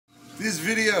This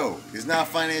video is not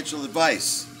financial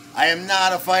advice. I am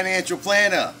not a financial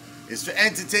planner. It's for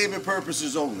entertainment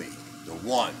purposes only. The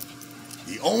one,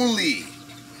 the only,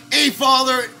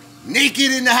 Apefather,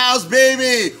 naked in the house,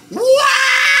 baby.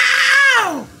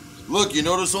 Wow! Look, you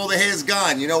notice all the hair's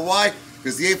gone. You know why?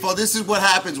 Because the Apefather, this is what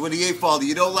happens when the Apefather,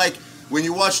 you know, like when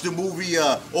you watch the movie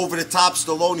Over the Top,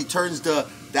 Stallone, he turns the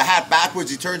hat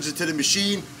backwards, he turns it to the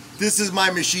machine. This is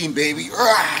my machine, baby.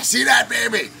 See that,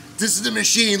 baby? This is the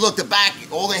machine. Look, the back,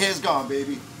 all the hair's gone,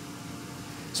 baby.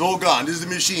 It's all gone. This is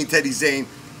the machine, Teddy Zane.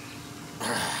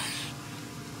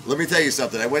 Let me tell you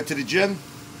something. I went to the gym.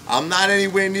 I'm not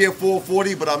anywhere near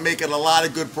 440, but I'm making a lot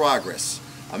of good progress.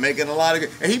 I'm making a lot of good...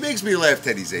 And he makes me laugh,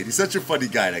 Teddy Zane. He's such a funny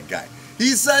guy, that guy.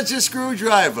 He's such a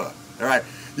screwdriver. All right.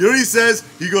 You know what he says?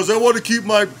 He goes, I want to keep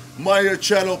my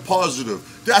channel positive.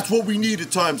 That's what we need at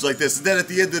times like this. And then at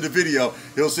the end of the video,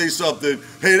 he'll say something.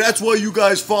 Hey, that's why you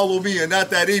guys follow me and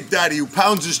not that ape daddy who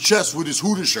pounds his chest with his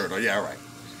Hootah shirt. Oh, yeah, right.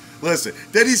 Listen,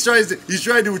 then he's trying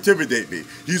to intimidate me.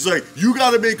 He's like, you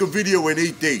got to make a video in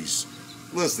 8 days.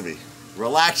 Listen to me.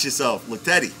 Relax yourself. Look,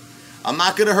 Teddy, I'm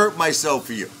not going to hurt myself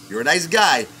for you. You're a nice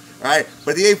guy, all right?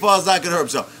 But the Apefather's not going to hurt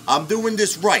himself. I'm doing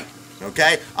this right,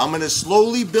 okay? I'm going to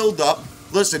slowly build up.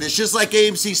 Listen, it's just like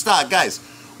AMC stock. Guys,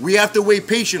 we have to wait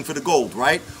patient for the gold,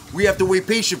 right? We have to wait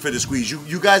patient for the squeeze.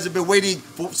 You guys have been waiting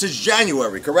since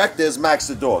January, correct? There's Max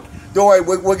the dog. Don't worry,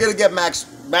 we're going to get Max.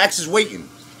 Max is waiting.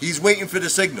 He's waiting for the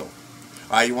signal.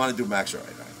 All right, you want to do Max? All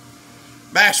right.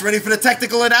 Max, ready for the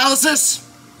technical analysis?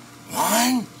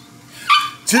 1,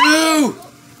 2.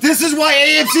 This is why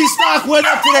AMC stock went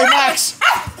up today, Max.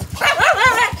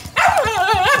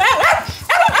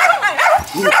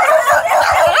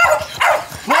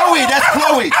 Chloe, that's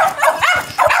Chloe.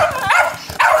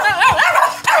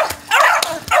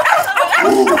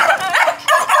 Ooh.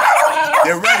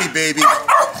 They're ready, baby.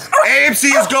 AMC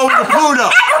is going to Pluto.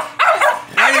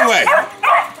 Anyway,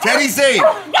 Teddy Zane,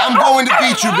 I'm going to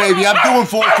beat you, baby. I'm doing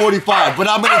 445, but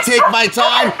I'm going to take my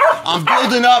time. I'm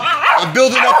building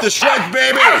up the strength,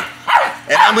 baby.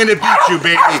 And I'm going to beat you,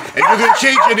 baby. And you're going to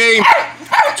change your name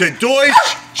to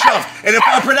DogeWarrior. And if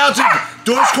I pronounce it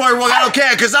DogeWarrior wrong, I don't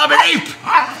care, because I'm an ape.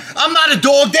 I'm not a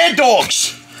dog. They're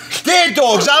dogs. They're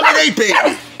dogs. I'm an ape,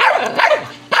 baby.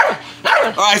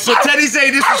 All right, so Teddy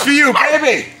Zane, this is for you,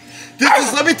 baby.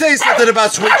 Let me tell you something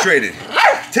about swing trading.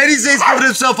 Teddy Zane's giving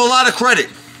himself a lot of credit.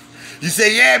 You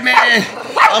say, yeah, man,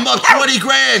 I'm up 20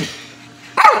 grand.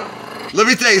 Let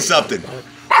me tell you something.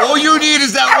 All you need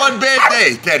is that one bad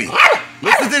day, Teddy.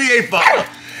 Listen to the Apefather.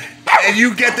 And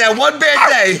you get that one bad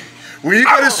day where you're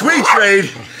going to swing trade,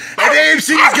 and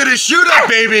AMC is going to shoot up,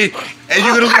 baby, and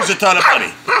you're going to lose a ton of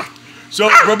money. So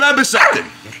remember something.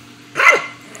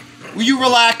 Will you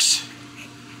relax?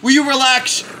 Will you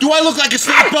relax? Do I look like a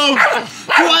steak bone?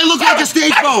 Do I look like a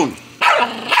steak bone?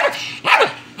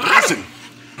 Listen,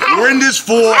 we're in this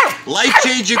for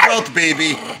life-changing wealth,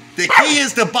 baby. The key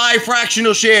is to buy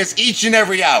fractional shares each and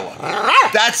every hour.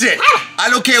 That's it. I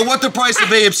don't care what the price of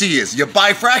AMC is. You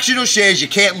buy fractional shares, you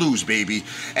can't lose, baby.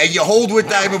 And you hold with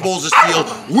diamond balls of steel.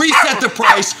 We set the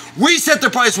price. We set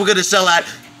the price we're going to sell at.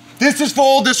 This is for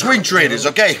all the swing traders,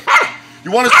 okay?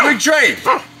 You want to swing trade?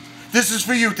 This is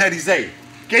for you, Teddy Zane.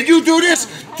 Can you do this?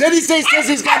 Teddy Zane says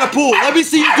he's got a pool. Let me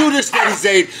see you do this, Teddy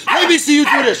Zane. Let me see you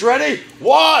do this. Ready?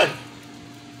 1,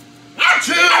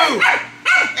 2.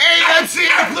 AMC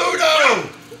to Pluto.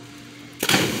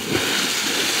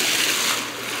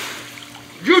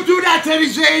 You do that, Teddy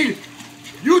Zane.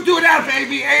 You do that,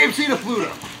 baby. AMC to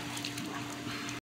Pluto.